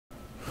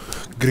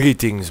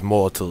Greetings,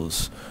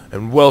 mortals,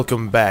 and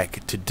welcome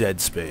back to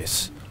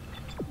Deadspace.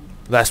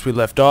 Last we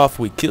left off,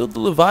 we killed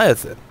the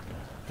Leviathan,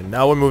 and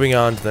now we're moving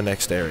on to the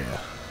next area.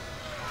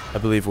 I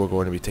believe we're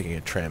going to be taking a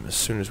tram as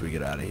soon as we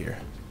get out of here.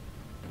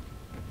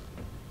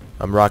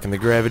 I'm rocking the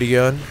gravity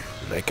gun,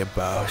 like a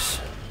boss.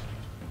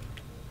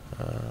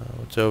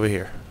 What's over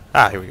here?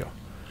 Ah, here we go.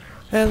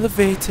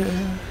 Elevator.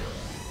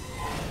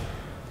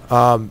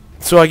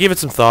 So I gave it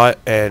some thought,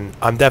 and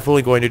I'm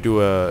definitely going to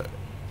do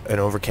an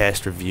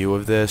overcast review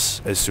of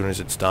this as soon as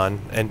it's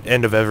done, and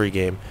end of every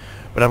game.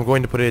 But I'm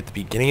going to put it at the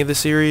beginning of the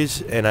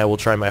series, and I will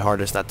try my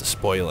hardest not to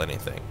spoil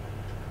anything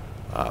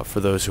for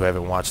those who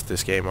haven't watched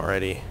this game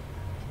already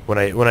when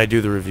I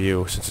do the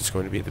review, since it's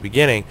going to be at the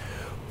beginning.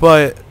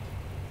 But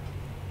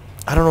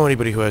I don't know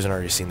anybody who hasn't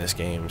already seen this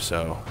game,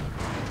 so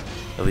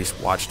at least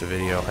watch the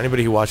video.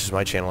 Anybody who watches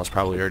my channel has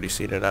probably already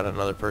seen it on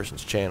another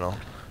person's channel,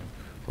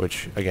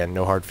 which, again,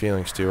 no hard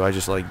feelings to. I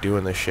just like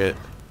doing this shit.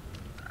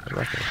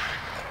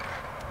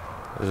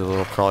 Those are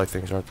little crawly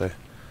things, aren't they?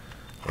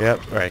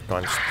 Yep. Alright, come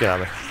on, just get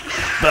on me.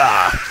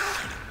 Bah!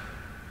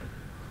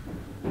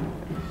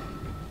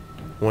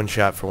 One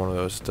shot for one of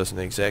those doesn't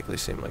exactly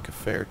seem like a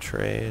fair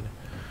trade.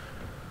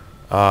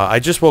 I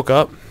just woke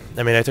up.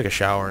 I mean, I took a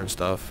shower and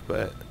stuff,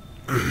 but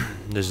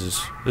this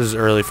is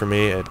early for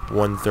me at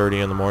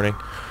 1:30 in the morning.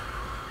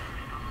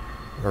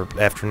 Or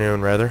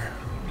afternoon, rather.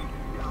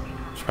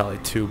 It's probably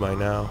 2 by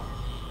now.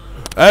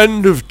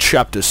 End of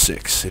Chapter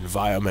 6,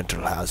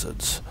 Environmental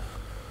Hazards.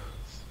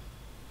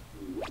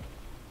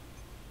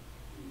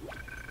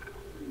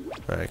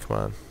 Alright, come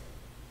on.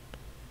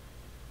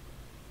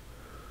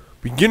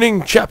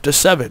 Beginning Chapter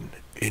 7,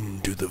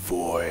 Into the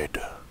Void.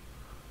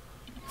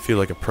 I feel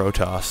like a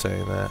Protoss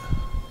saying that.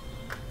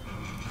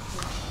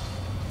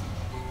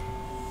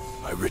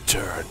 I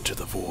return to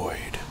the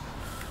void.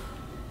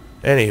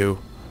 Anywho,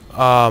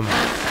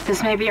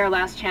 this may be our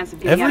last chance of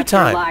getting out of here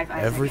alive,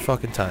 Isaac. Every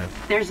fucking time.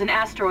 There's an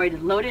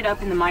asteroid loaded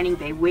up in the mining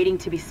bay waiting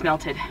to be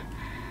smelted.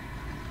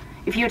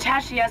 If you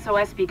attach the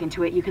SOS beacon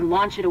to it, you can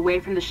launch it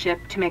away from the ship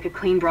to make a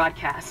clean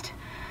broadcast.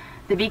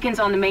 The beacon's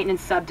on the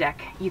maintenance subdeck.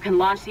 You can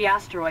launch the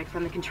asteroid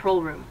from the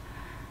control room.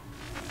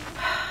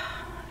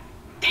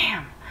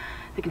 Damn,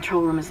 the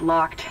control room is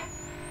locked.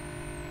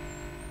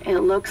 It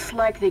looks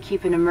like they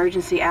keep an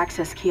emergency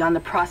access key on the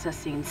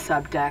processing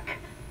subdeck.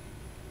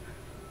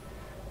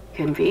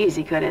 Couldn't be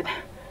easy, could it?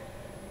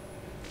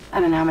 I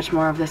don't know how much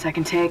more of this I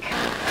can take.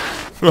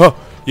 Oh,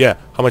 yeah,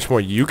 how much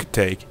more you could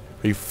take?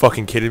 Are you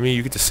fucking kidding me?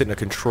 You get to sit in a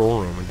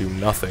control room and do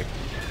nothing.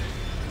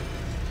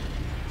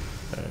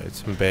 Alright,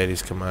 some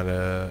baddies come out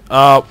of...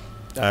 Oh,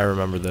 I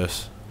remember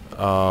this.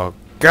 Oh,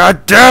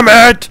 god damn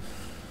it!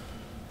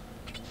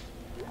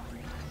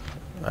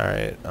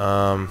 Alright,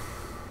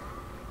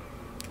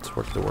 let's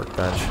work the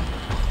workbench.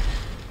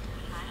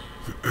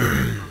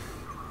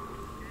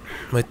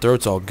 My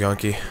throat's all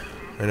gunky.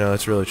 I know,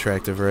 that's really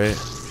attractive, right?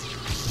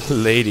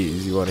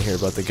 Ladies, you want to hear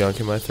about the gunk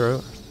in my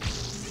throat?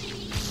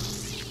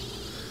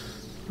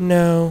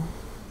 No.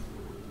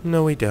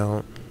 No, we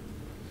don't.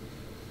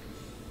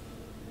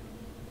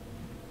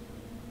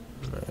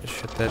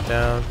 Shut that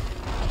down.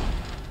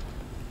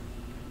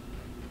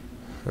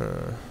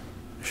 There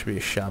should be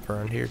a shop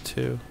around here,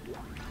 too.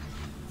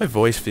 My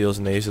voice feels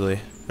nasally.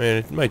 I mean,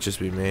 it might just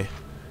be me.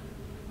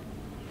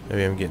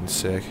 Maybe I'm getting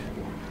sick.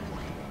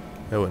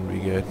 That wouldn't be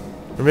good.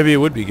 Or maybe it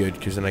would be good,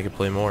 because then I could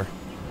play more.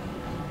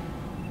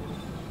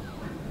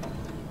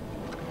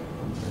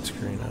 That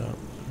screen out.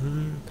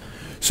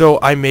 So,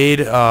 I made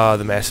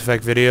the Mass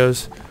Effect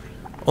videos.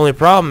 Only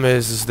problem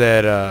is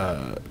that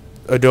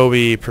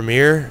Adobe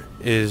Premiere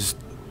is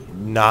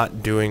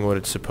not doing what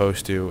it's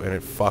supposed to, and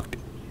it fucked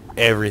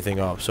everything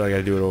up, so I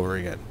gotta do it over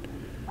again.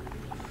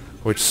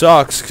 Which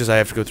sucks, because I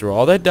have to go through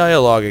all that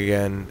dialogue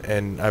again,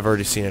 and I've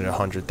already seen it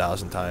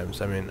 100,000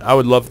 times. I mean, I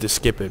would love to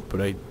skip it, but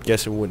I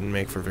guess it wouldn't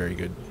make for very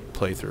good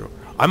playthrough.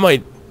 I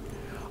might,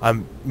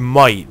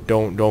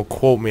 don't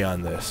quote me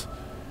on this,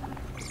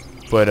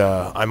 but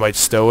I might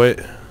stow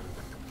it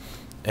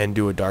and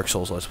do a Dark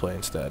Souls Let's Play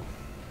instead.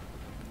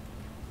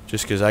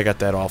 Just because I got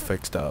that all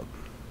fixed up.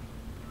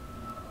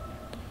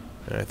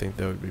 And I think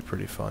that would be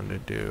pretty fun to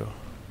do.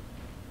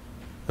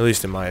 At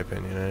least in my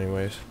opinion,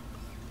 anyways.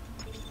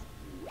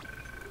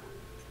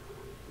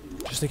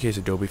 Just in case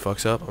Adobe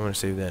fucks up, I'm going to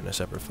save that in a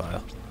separate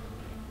file.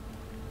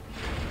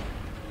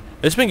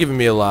 It's been giving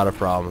me a lot of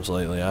problems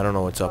lately. I don't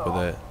know what's up with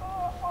it.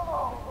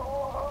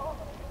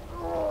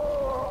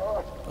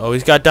 Oh,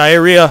 he's got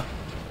diarrhea!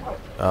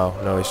 Oh,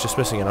 no, he's just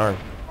missing an arm.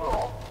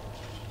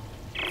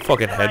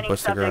 Fucking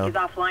headbutts the ground.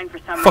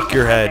 Fuck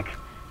your head.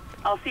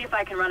 I'll see if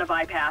I can run a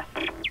bypass.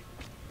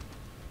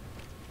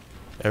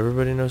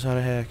 Everybody knows how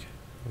to hack.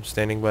 I'm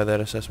standing by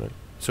that assessment.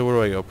 So where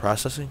do I go?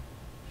 Processing?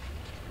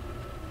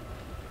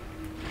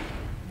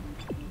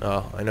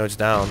 Oh, I know it's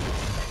down.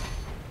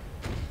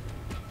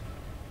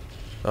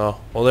 Oh,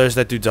 well there's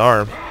that dude's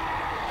arm.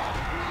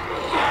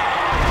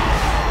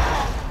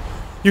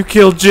 You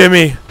killed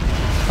Jimmy!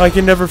 I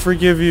can never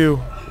forgive you.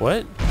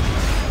 What?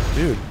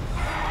 Dude.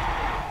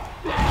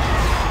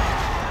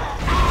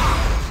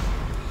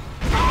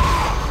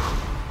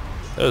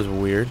 That was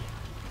weird.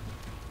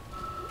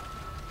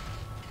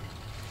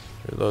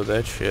 Reload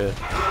that shit.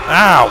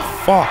 Ow!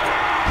 Fuck!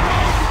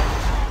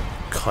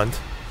 Cunt.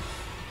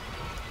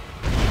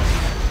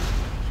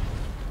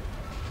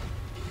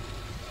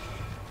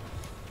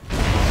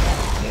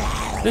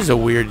 This is a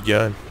weird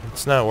gun.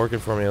 It's not working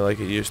for me like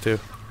it used to.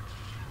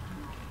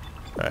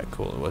 Alright,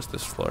 cool. It was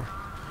this floor.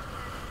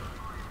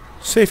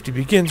 Safety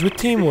begins with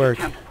teamwork.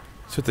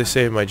 That's what they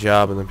say in my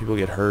job, and then people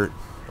get hurt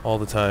all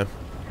the time.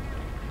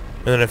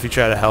 And then if you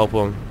try to help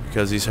him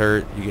because he's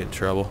hurt, you get in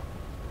trouble.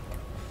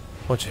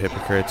 Bunch of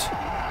hypocrites.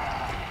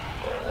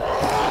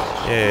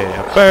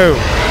 Yeah, boom!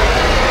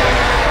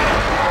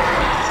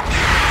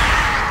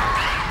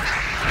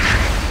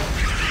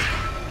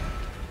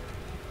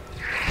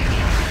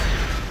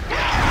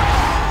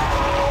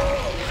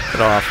 Get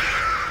off.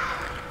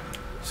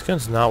 This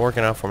gun's not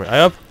working out for me.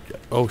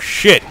 Oh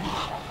shit!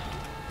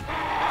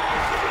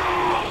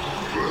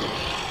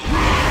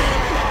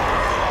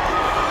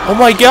 Oh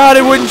my god,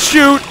 it wouldn't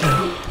shoot!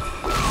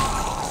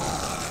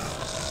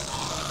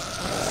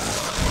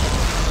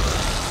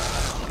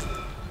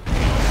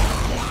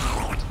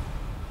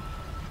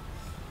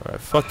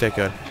 Alright, fuck that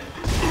gun.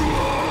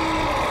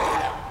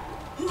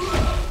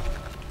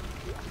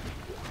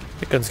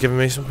 That gun's giving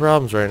me some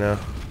problems right now.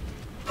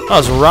 I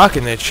was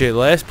rocking that shit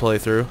last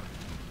playthrough.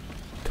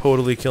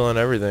 Totally killing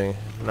everything.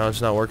 Now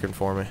it's not working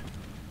for me.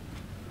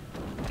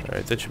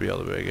 Alright, that should be all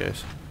the bad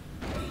guys.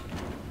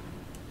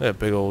 That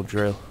big old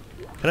drill.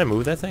 Can I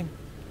move that thing?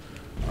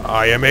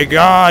 I am a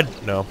god!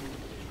 No.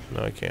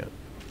 No, I can't.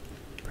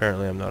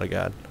 Apparently I'm not a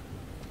god.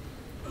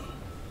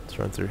 Let's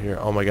run through here.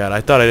 Oh my god,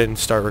 I thought I didn't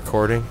start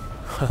recording.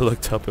 I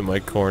looked up in my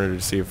corner to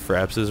see if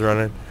Fraps is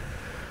running.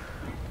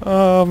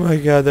 Oh my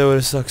god, that would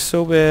have sucked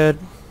so bad.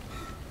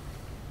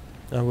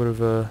 I would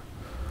have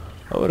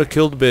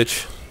killed the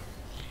bitch.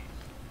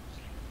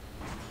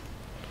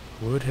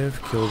 Would have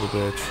killed the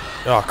bitch.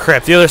 Oh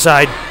crap, the other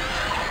side!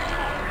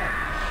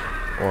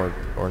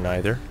 Or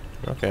neither.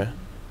 Okay.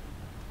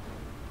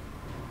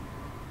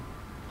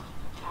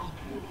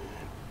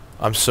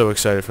 I'm so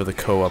excited for the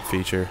co-op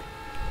feature.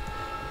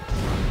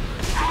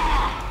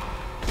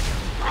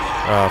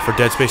 For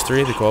Dead Space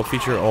 3, the co-op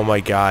feature, oh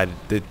my god,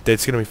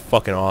 that's gonna be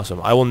fucking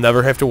awesome. I will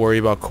never have to worry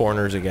about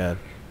corners again.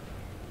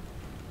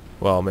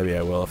 Well, maybe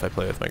I will if I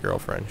play with my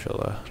girlfriend.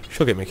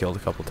 She'll get me killed a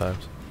couple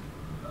times.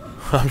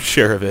 I'm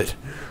sure of it.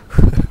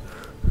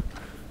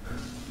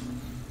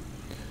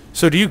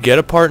 So do you get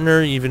a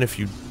partner even if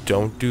you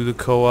don't do the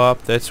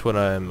co-op? That's what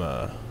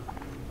I'm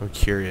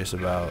curious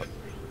about.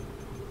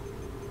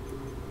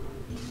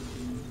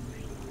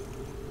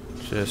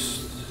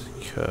 Just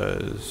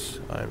because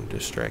I'm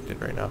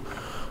distracted right now.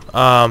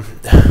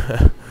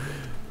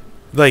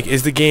 Like,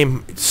 is the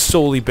game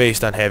solely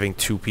based on having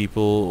two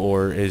people,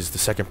 or is the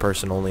second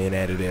person only an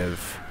additive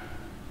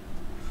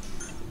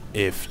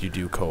if you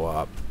do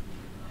co-op?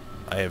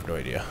 I have no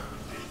idea.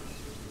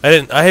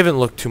 I haven't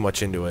looked too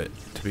much into it,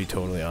 to be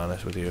totally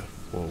honest with you.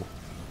 Whoa.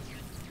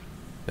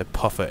 That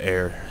puff of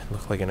air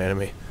looked like an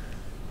enemy.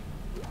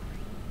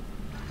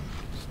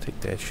 Let's take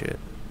that shit.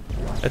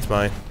 That's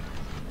mine.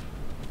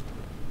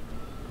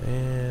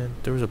 And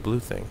there was a blue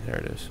thing. There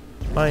it is.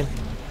 Mine.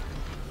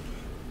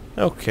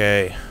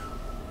 Okay.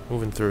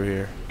 Moving through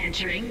here.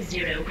 Entering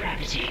zero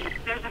gravity.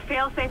 There's a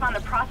failsafe on the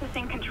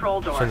processing control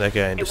door. Send that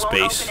guy into space.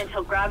 It won't open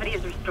until gravity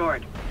is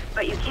restored.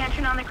 But you can't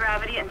turn on the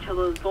gravity until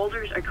those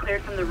boulders are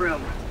cleared from the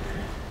room.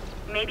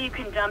 Maybe you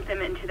can dump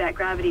them into that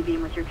gravity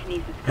beam with your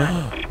kinesis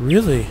gun.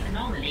 Really?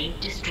 Anomaly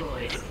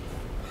destroyed.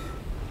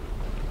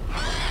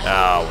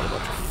 Oh, what a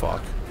bunch of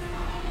fuck.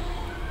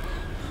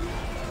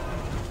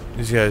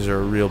 These guys are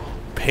a real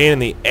pain in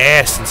the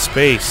ass in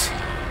space.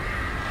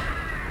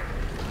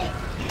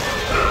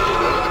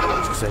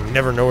 Because I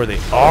never know where they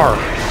are.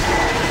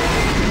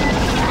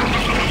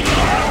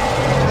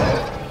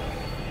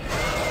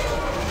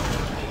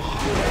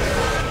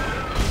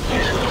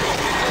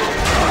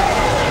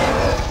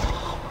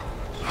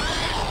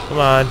 Come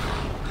on.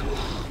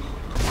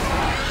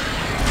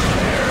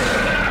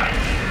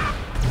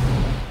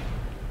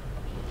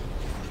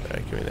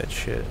 Alright, give me that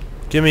shit.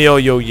 Give me all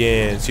your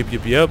yans. Yup,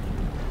 yup, yup.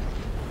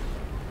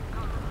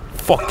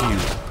 Fuck you.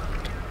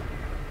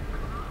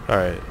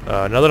 Alright,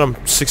 now that I'm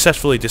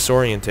successfully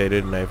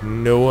disorientated and I have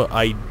no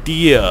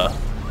idea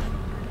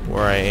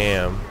where I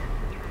am.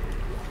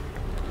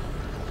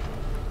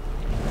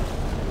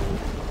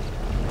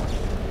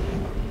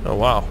 Oh,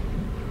 wow.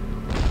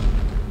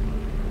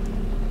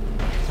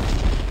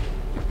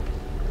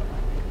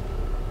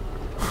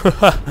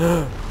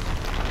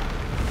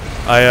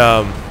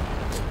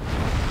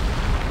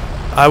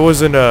 I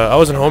wasn't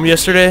home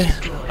yesterday.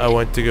 I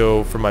went to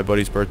go for my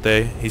buddy's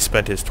birthday. He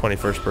spent his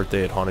 21st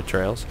birthday at Haunted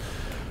Trails.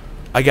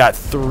 I got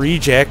 3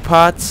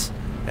 jackpots,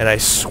 and I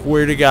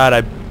swear to God,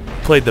 I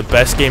played the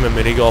best game of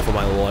mini golf of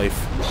my life.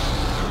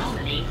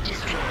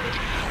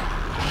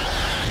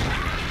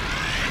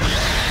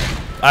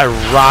 I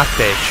rocked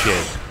that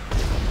shit.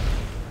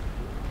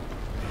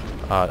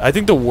 I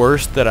think the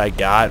worst that I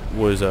got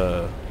was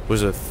a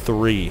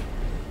 3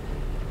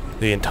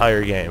 the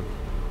entire game.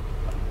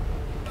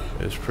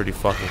 It was pretty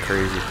fucking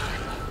crazy.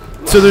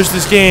 So there's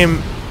this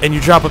game, and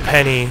you drop a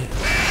penny,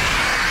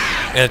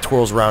 and it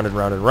twirls round and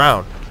round and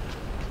round.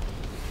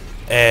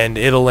 And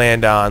it'll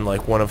land on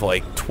like one of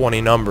like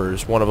 20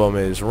 numbers. One of them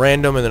is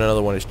random, and then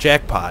another one is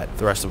jackpot.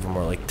 The rest of them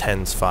are like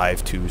 10s,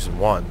 5s, 2s, and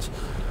 1s.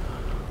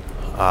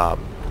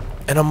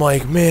 And I'm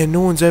like, man,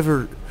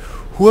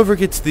 whoever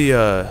gets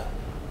the,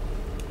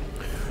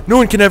 no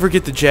one can ever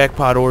get the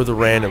jackpot or the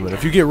random. And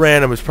if you get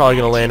random, it's probably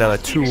going to land on a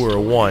 2 or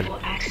a 1.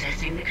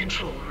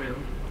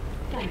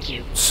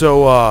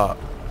 So,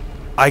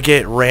 I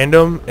get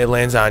random, it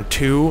lands on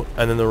 2,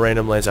 and then the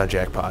random lands on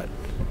jackpot.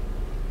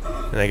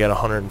 And I got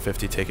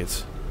 150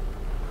 tickets.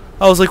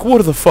 I was like, what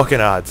are the fucking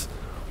odds?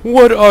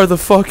 What are the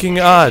fucking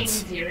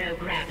odds? Zero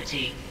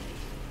gravity.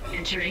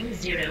 Entering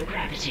zero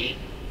gravity.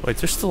 Wait,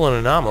 there's still an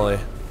anomaly.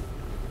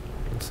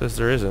 It says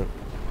there isn't.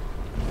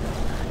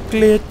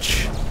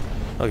 Glitch.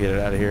 I'll get it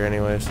out of here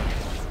anyways.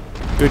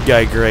 Good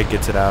guy Greg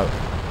gets it out.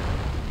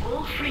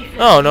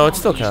 Oh, no, it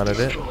still counted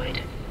it.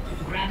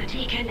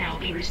 Gravity can now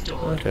be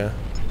restored. Okay.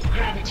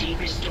 Gravity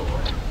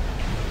restored.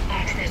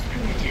 Access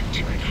permitted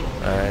to control.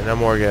 Alright, now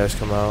more guys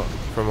come out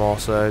from all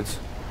sides.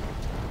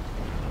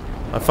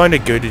 I find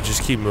it good to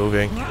just keep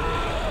moving.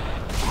 That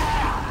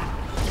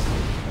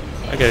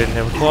guy didn't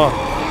have a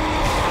claw.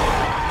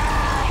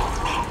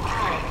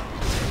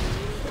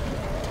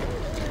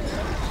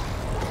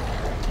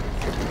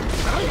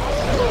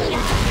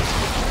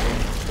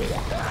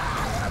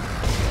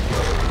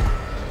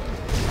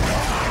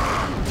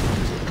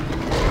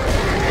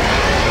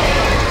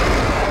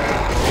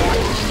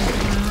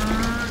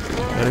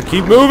 Gotta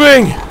keep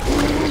moving!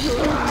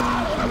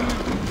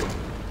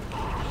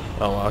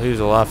 Oh wow, he was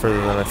a lot further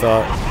than I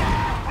thought.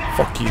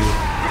 Fuck you.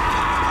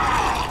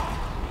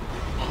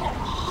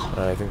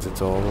 I think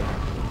that's all of them.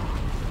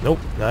 Nope,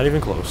 not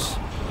even close.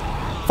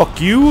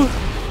 Fuck you!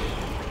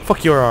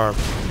 Fuck your arm.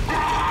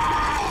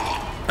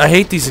 I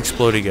hate these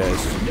exploding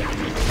guys.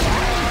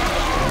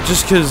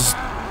 Just cause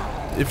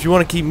if you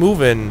want to keep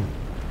moving,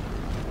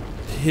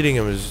 hitting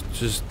them is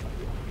just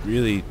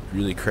really,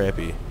 really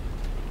crappy.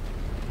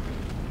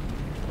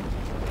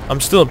 I'm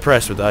still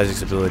impressed with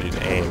Isaac's ability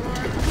to aim.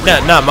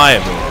 Not my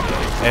ability.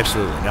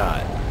 Absolutely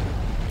not.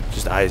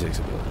 Just Isaac's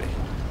ability.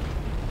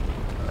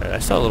 Alright, I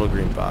saw a little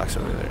green box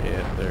over there.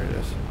 Yeah, there it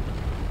is.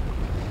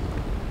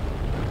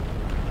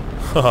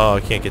 Oh, I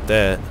can't get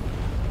that.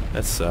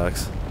 That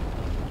sucks.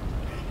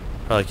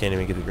 Probably can't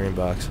even get the green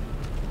box.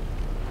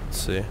 Let's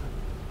see.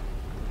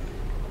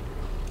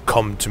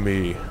 Come to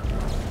me.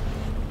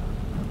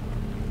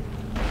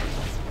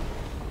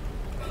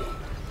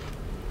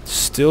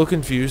 Still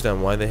confused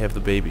on why they have the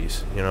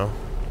babies, you know?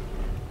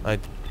 I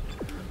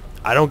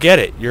don't get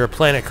it. You're a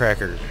planet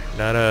cracker,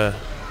 not a...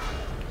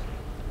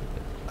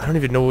 I don't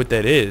even know what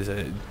that is.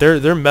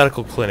 Their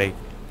medical clinic...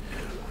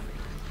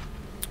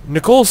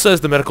 Nicole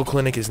says the medical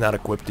clinic is not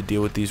equipped to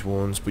deal with these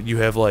wounds, but you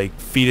have, like,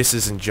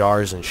 fetuses in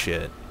jars and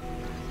shit.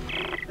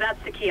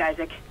 That's the key,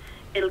 Isaac.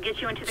 It'll get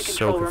you into the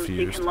control room so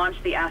you can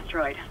launch the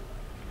asteroid.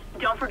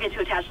 Don't forget to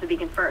attach the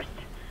beacon first.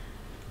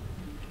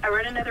 I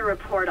read another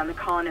report on the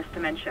colonist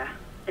dementia.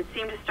 It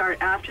seemed to start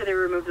after they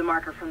removed the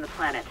marker from the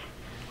planet.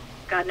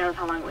 God knows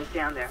how long it was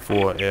down there.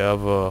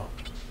 Forever.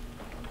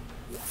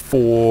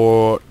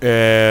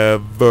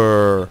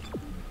 Forever.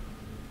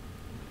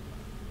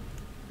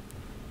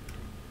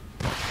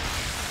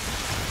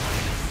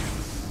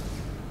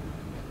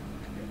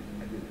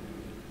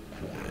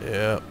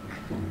 Yep.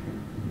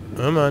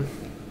 Come on.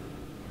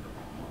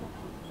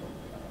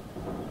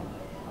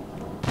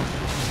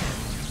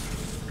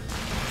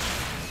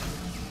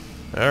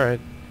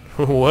 Alright.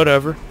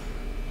 Whatever.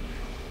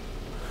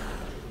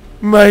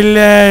 My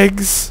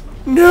legs!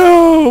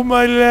 No,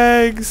 my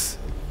legs!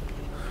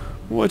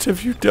 What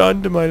have you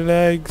done to my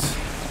legs?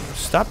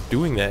 Stop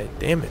doing that,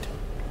 damn it.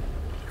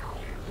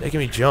 Making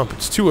me jump.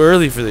 It's too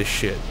early for this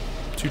shit.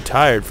 I'm too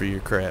tired for your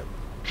crap.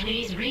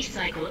 Please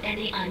recycle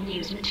any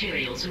unused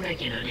materials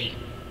regularly.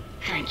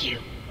 Thank you.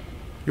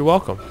 You're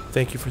welcome.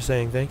 Thank you for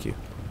saying thank you.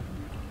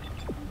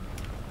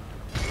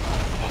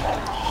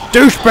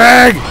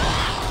 Douchebag!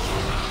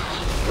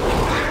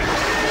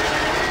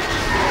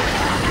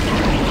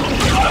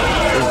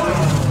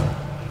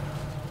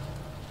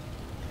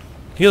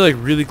 He like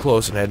really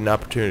close and had an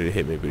opportunity to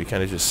hit me, but he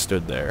kind of just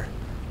stood there.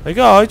 Like,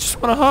 oh, I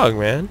just want a hug,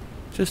 man.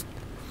 Just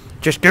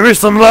give me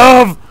some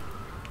love!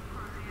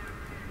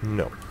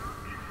 No.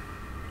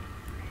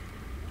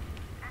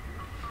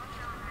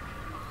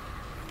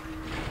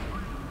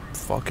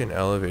 Fucking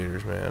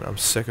elevators, man. I'm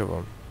sick of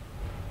them.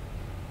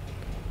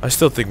 I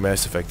still think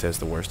Mass Effect has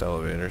the worst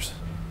elevators.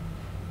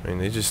 I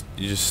mean, you just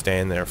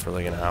stand there for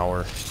like an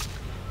hour.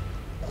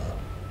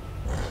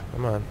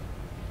 Come on.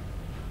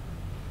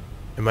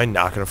 Am I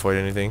not gonna fight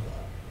anything?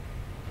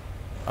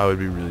 I would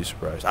be really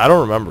surprised. I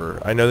don't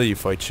remember. I know that you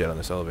fight shit on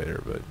this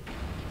elevator, but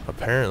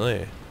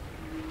apparently.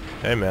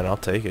 Hey man, I'll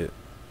take it.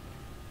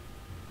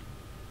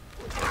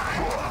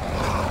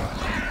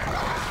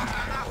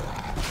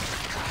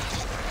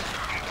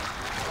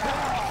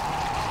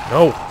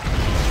 No!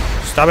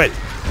 Stop it!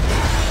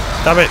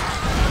 Stop it!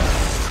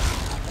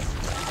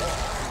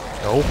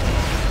 No.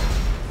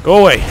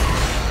 Go away.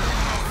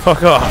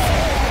 Fuck off.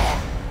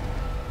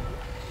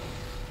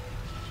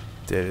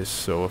 That is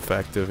so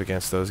effective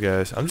against those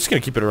guys. I'm just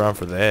gonna keep it around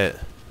for that.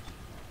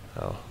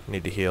 Oh,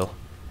 need to heal.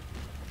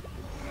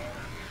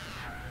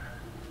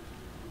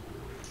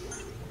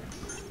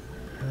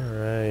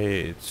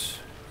 Alright.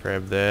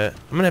 Grab that.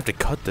 I'm gonna have to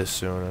cut this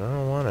soon, and I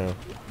don't want to.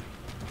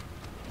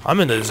 I'm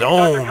in the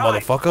zone,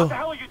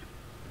 motherfucker.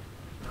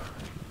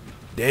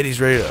 Daddy's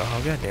ready to...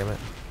 Oh, god damn it.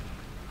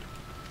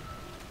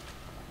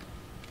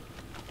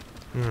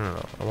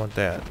 No, I want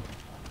that.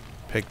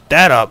 Pick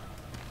that up.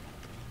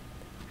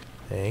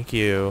 Thank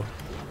you.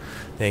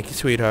 Thank you,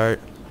 sweetheart.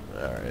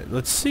 Alright,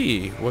 let's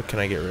see. What can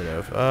I get rid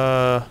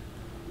of?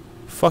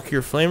 Fuck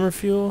your flamer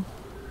fuel.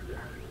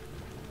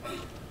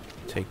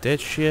 Take that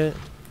shit.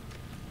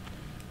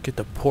 Get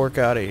the pork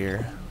out of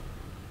here.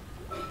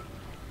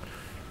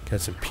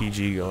 Got some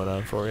PG going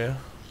on for you.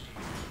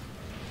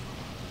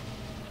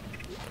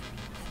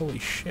 Holy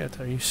shit,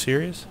 are you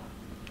serious?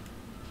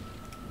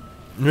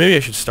 Maybe I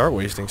should start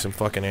wasting some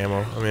fucking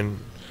ammo. I mean,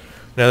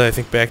 now that I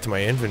think back to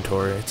my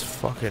inventory, it's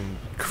fucking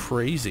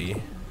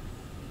crazy.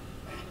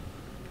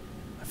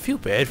 I feel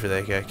bad for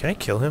that guy. Can I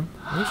kill him?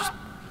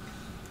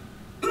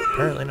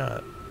 Apparently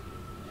not.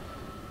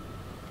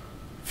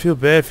 Feel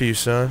bad for you,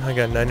 son. I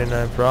got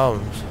 99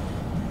 problems.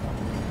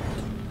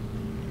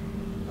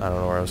 I don't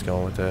know where I was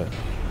going with that.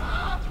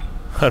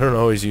 I don't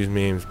always use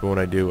memes, but when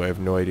I do, I have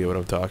no idea what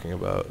I'm talking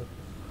about.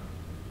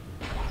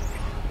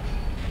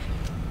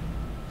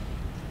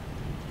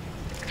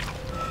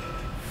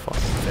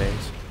 Fucking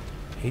things.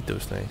 I hate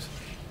those things.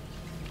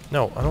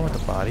 No, I don't want the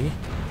body.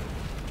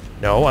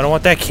 No, I don't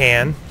want that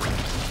can.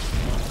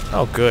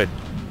 Oh, good.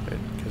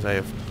 Because I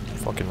have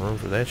fucking room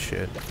for that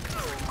shit.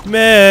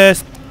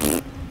 Miss!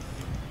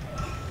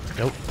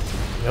 Nope.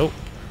 Nope.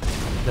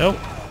 Nope.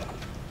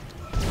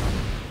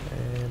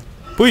 And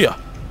booyah!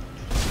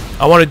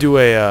 I want to do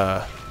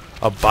a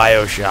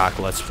BioShock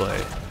Let's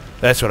Play.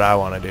 That's what I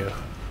want to do.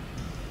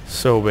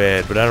 So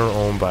bad, but I don't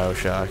own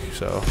BioShock,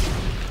 so...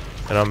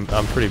 And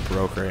I'm pretty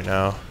broke right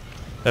now.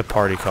 That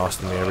party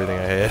costed me everything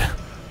I had.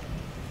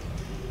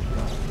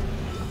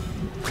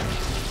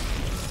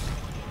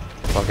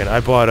 Fucking, I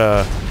bought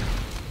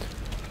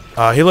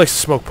he likes to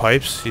smoke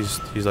pipes. He's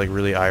like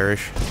really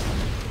Irish.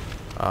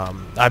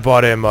 I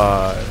bought him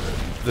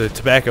the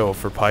tobacco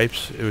for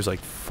pipes. It was like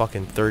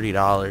fucking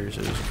 $30. It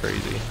was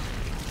crazy.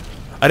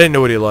 I didn't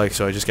know what he liked,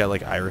 so I just got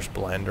like Irish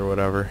blend or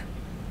whatever.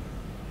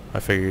 I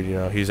figured, you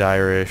know, he's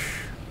Irish.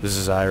 This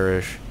is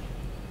Irish.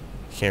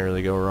 Can't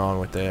really go wrong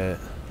with that.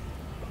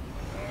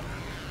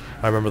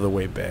 I remember the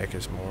way back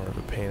is more of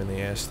a pain in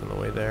the ass than the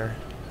way there.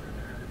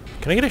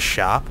 Can I get a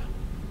shop?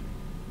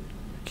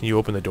 Can you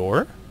open the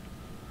door?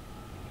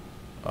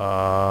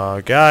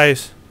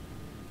 Guys.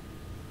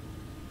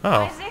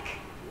 Oh. Isaac?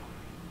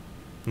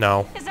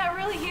 No. Is that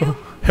really you?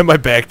 And my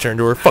back turned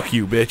to her. Fuck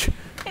you, bitch.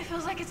 It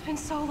feels like it's been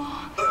so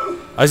long.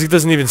 Isaac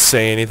doesn't even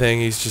say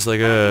anything. He's just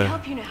like, I can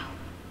help you now.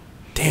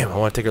 Damn, I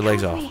want to take her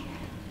legs Help off. me.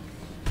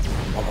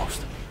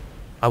 Almost.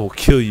 I will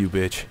kill you,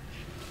 bitch.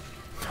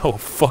 I will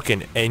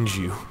fucking end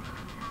you.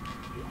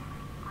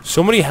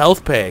 So many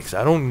health packs.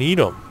 I don't need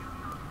them.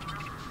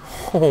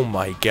 Oh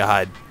my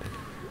god.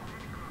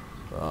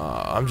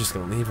 I'm just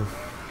gonna leave him.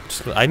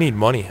 I need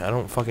money. I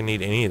don't fucking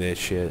need any of that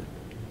shit.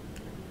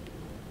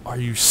 Are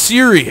you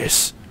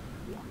serious?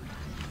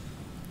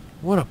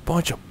 What a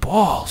bunch of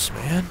balls,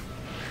 man.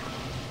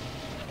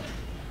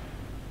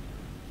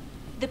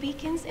 The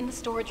beacon's in the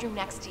storage room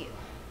next to you.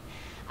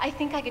 I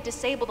think I could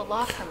disable the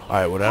lock from here.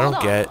 Alright, what I Hold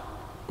don't on. get...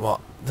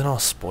 Well, then I'll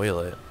spoil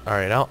it.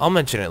 Alright, I'll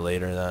mention it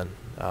later then.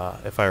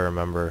 If I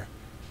remember.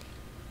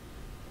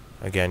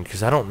 Again,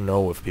 because I don't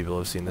know if people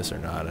have seen this or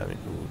not. I mean,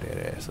 ooh,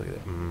 that ass, look at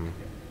that.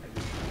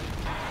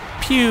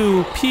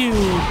 Pew, pew.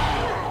 Look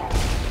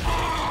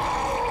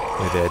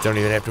at that, don't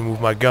even have to move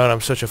my gun.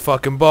 I'm such a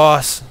fucking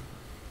boss.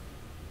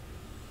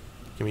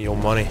 Give me your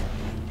money.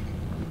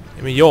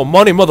 Give me your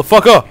money,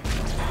 motherfucker!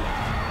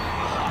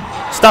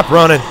 Stop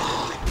running.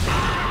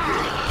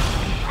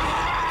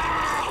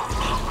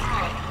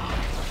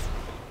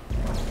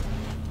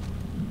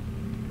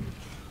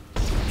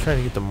 I'm trying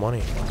to get the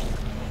money.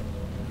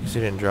 Because he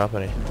didn't drop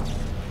any.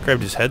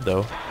 Grabbed his head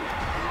though.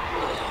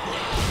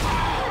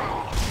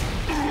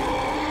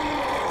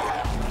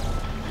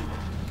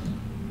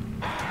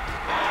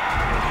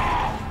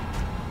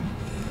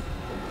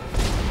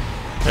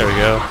 There we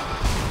go.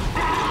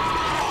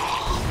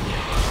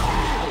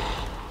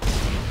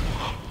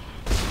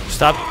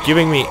 Stop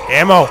giving me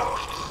ammo.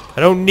 I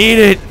don't need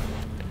it.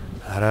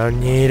 I don't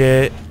need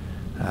it.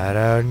 I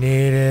don't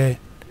need it.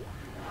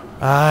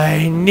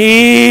 I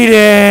need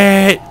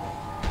it.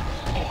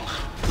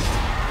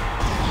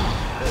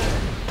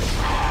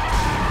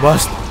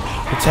 Must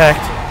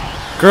protect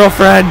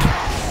girlfriend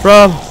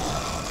from...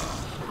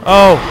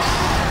 Oh.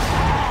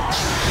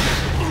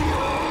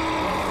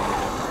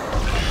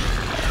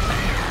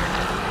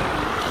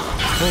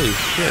 Holy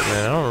shit,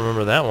 man. I don't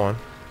remember that one.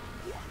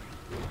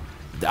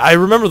 I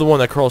remember the one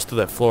that crawls through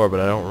that floor, but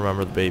I don't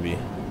remember the baby.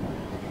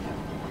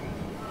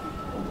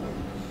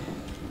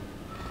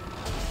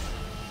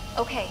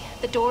 Okay,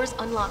 the door's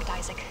unlocked,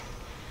 Isaac.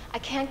 I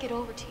can't get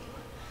over to you,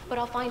 but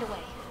I'll find a way.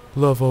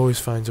 Love always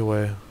finds a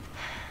way.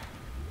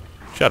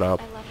 Shut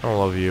up. I don't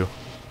love you.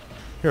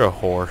 You're a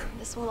whore.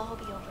 This will all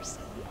be over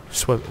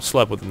soon.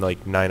 Slept with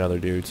like 9 other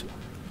dudes.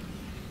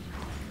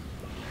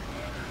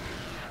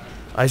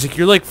 Isaac,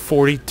 you're like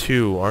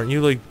 42. Aren't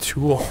you like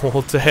too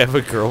old to have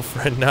a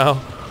girlfriend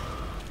now?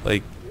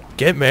 Like,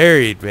 get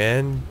married,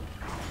 man.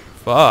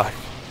 Fuck.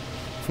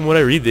 From what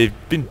I read, they've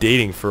been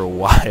dating for a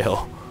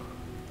while.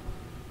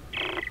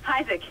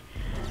 Isaac.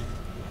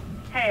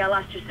 Hey, I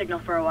lost your signal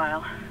for a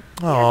while.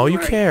 Oh, you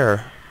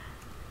care.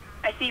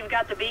 I see you've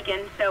got the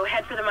beacon, so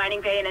head for the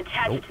mining bay and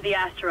attach it to the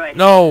asteroid.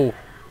 No!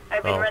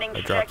 I've been running I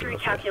dropped trajectory it,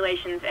 okay.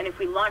 calculations, and if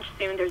we launch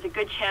soon, there's a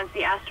good chance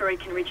the asteroid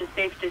can reach a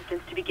safe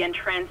distance to begin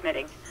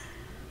transmitting.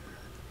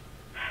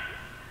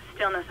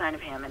 Still no sign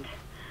of Hammond.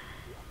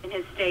 In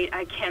his state,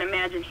 I can't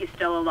imagine he's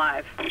still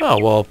alive.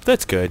 Oh, well,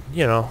 that's good,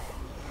 you know.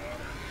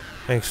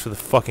 Thanks for the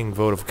fucking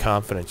vote of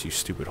confidence, you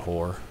stupid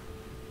whore.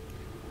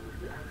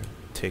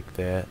 Take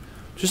that.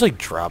 Just like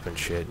dropping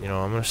shit, you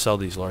know. I'm gonna sell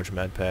these large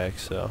med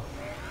packs, so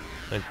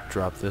I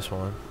drop this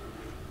one.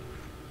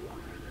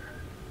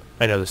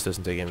 I know this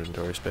doesn't take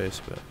inventory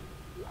space, but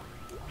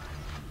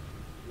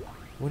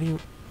what do you?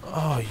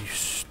 Oh, you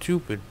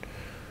stupid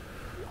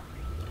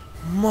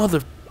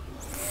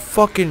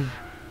motherfucking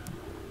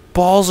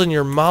balls in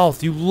your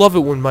mouth. You love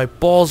it when my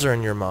balls are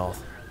in your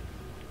mouth.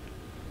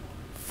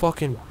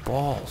 Fucking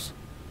balls.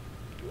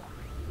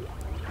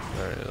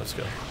 All right, let's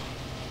go.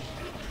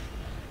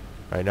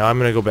 Alright, now I'm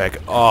gonna go back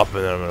up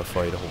and then I'm gonna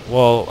fight a whole...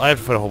 Well, I have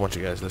to fight a whole bunch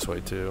of guys this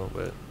way too,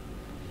 but...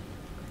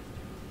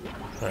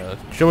 Alright,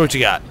 show me what you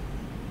got.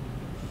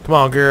 Come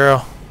on,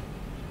 girl.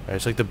 Alright,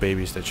 it's like the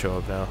babies that show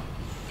up now.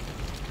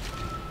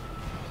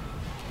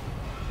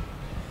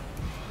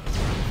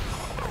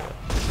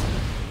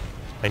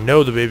 I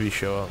know the babies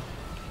show up.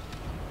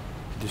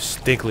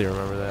 Distinctly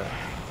remember that.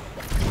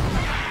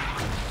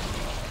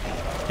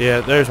 Yeah,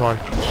 there's one.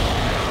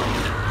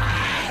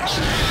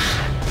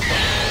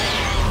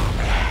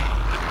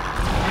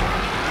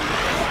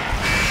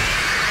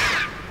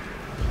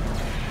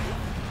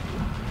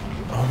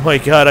 Oh my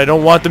god, I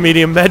don't want the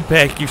medium med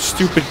pack, you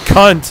stupid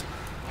cunt!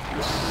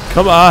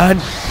 Come on!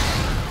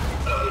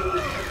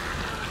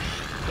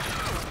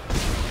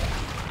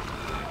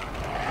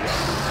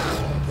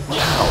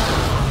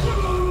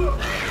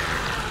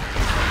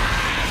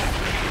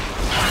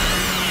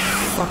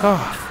 Fuck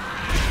off.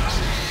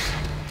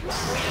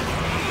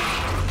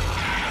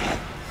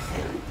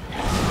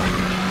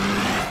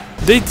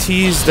 They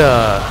teased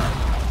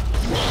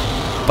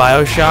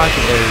BioShock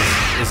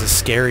as a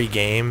scary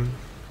game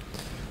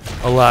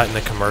a lot in the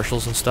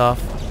commercials and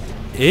stuff.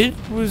 It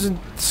wasn't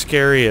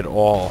scary at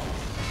all.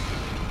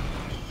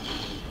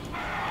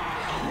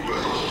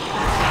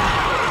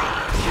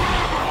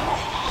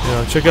 You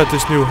know, check out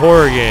this new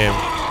horror game.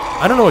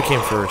 I don't know what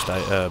came first,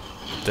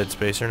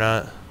 Deadspace or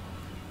not.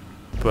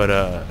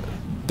 But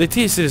they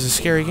teased it as a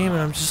scary game, and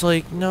I'm just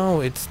like,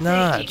 no, it's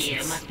not.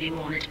 It's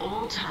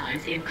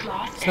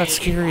not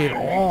scary at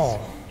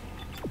all.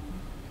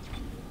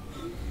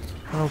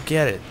 I don't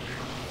get it.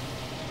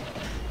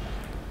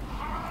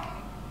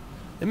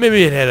 And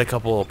maybe it had a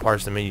couple of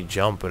parts that made you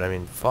jump, but I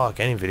mean, fuck,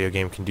 any video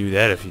game can do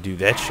that if you do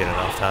that shit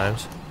enough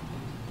times.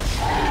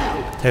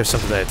 Have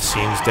something that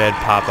seems dead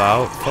pop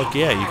out, fuck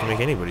yeah, you can make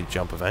anybody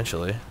jump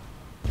eventually.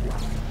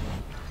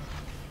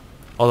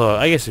 Although,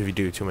 I guess if you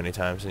do it too many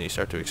times, then you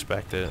start to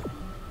expect it.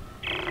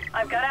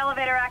 I've got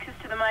elevator access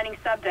to the mining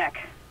subdeck.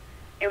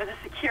 It was a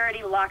security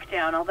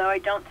lockdown, although I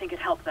don't think it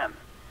helped them.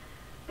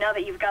 Now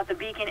that you've got the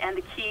beacon and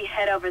the key,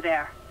 head over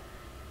there.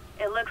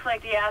 It looks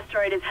like the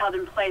asteroid is held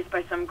in place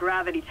by some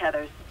gravity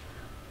tethers.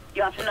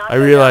 You'll have to knock I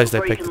realized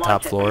I picked the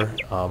top floor.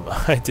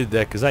 I did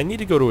that because I need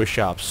to go to a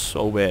shop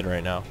so bad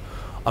right now.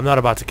 I'm not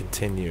about to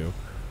continue.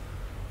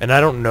 And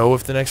I don't know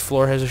if the next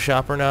floor has a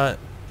shop or not.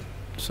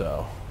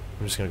 So,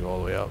 I'm just going to go all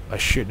the way up. I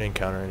shouldn't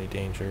encounter any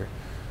danger.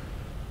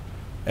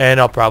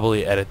 And I'll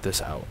probably edit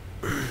this out.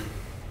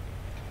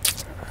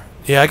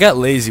 Yeah, I got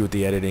lazy with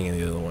the editing in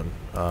the other one.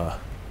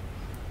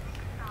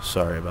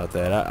 Sorry about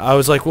that. I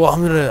was like, well,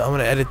 I'm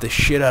gonna edit the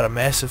shit out of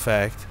Mass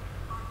Effect,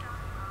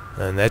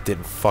 and that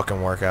didn't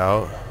fucking work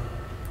out.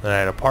 Then I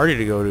had a party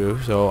to go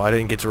to, so I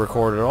didn't get to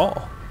record at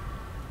all.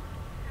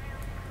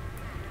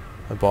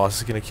 My boss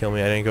is gonna kill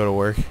me. I didn't go to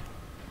work.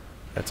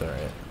 That's all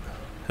right.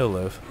 He'll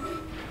live.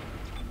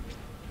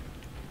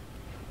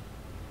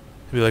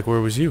 He'll be like,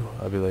 "Where was you?"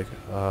 I'll be like,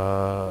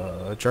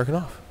 jerking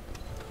off.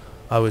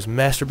 I was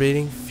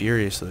masturbating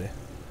furiously.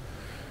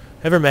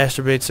 Ever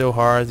masturbate so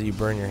hard that you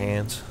burn your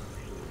hands?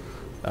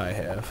 I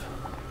have.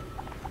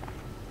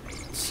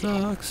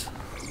 Sucks.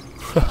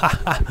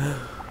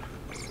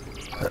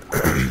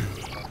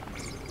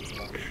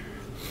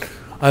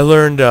 I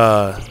learned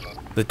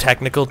the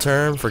technical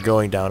term for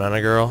going down on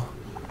a girl,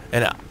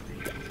 and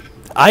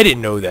I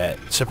didn't know that,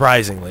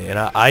 surprisingly, and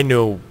I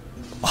know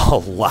a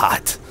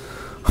lot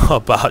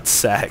about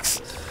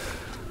sex,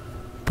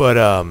 but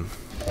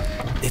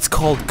it's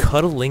called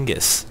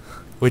cunnilingus.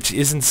 which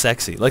isn't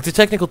sexy. Like, the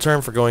technical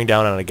term for going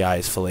down on a guy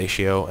is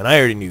fellatio, and I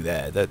already knew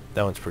that. That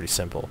one's pretty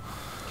simple.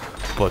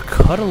 But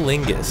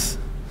cunnilingus,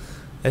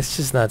 that's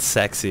just not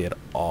sexy at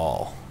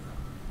all.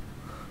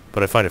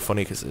 But I find it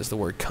funny because there's the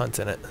word cunt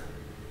in it.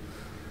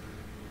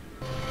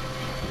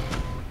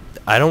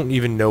 I don't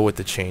even know what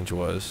the change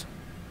was.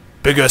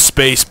 Bigger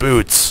space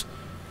boots!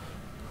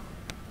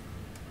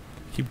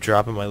 Keep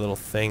dropping my little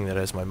thing that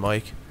has my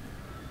mic.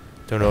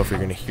 Don't know if you're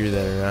gonna hear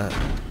that or not.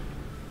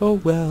 Oh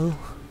well.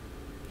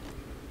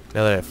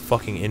 Now that I have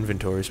fucking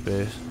inventory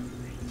space.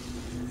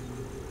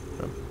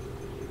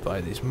 Buy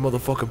these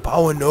motherfucking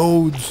power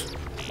nodes!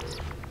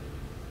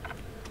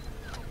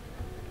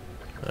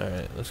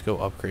 Alright, let's go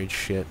upgrade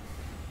shit.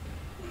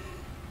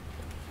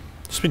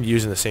 Just been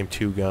using the same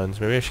 2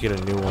 guns. Maybe I should get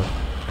a new one.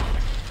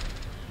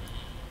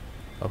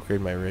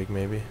 Upgrade my rig,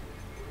 maybe.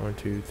 1,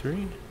 2,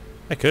 3.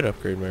 I could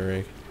upgrade my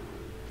rig.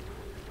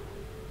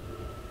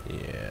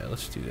 Yeah,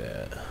 let's do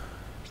that.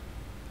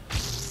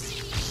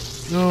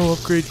 No,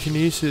 upgrade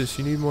kinesis.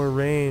 You need more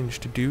range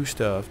to do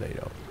stuff. No, you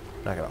don't.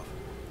 Knock it off.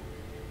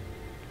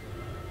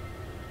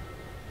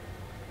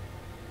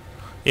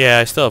 Yeah,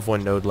 I still have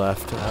 1 node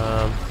left.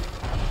 I'm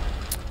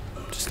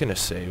just gonna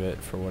save it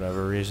for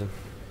whatever reason.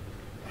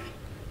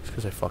 Just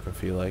because I fucking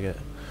feel like it.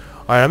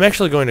 Alright, I'm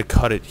actually going to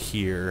cut it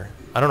here.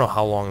 I don't know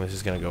how long this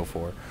is gonna go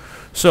for.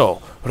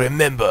 So,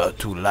 remember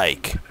to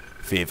like,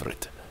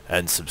 favorite,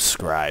 and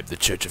subscribe. The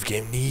Church of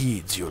Game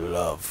needs your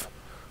love.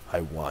 I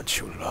want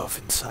your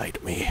love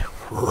inside me.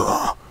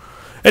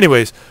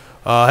 Anyways,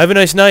 have a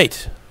nice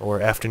night,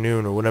 or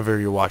afternoon, or whenever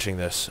you're watching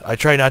this. I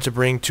try not to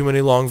bring too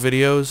many long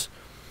videos,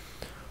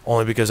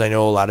 only because I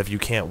know a lot of you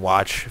can't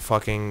watch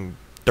fucking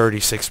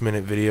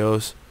 36-minute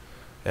videos.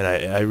 And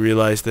I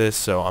realize this,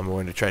 so I'm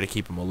going to try to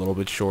keep them a little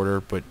bit shorter,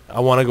 but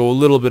I want to go a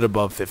little bit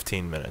above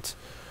 15 minutes.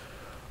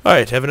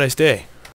 Alright, have a nice day.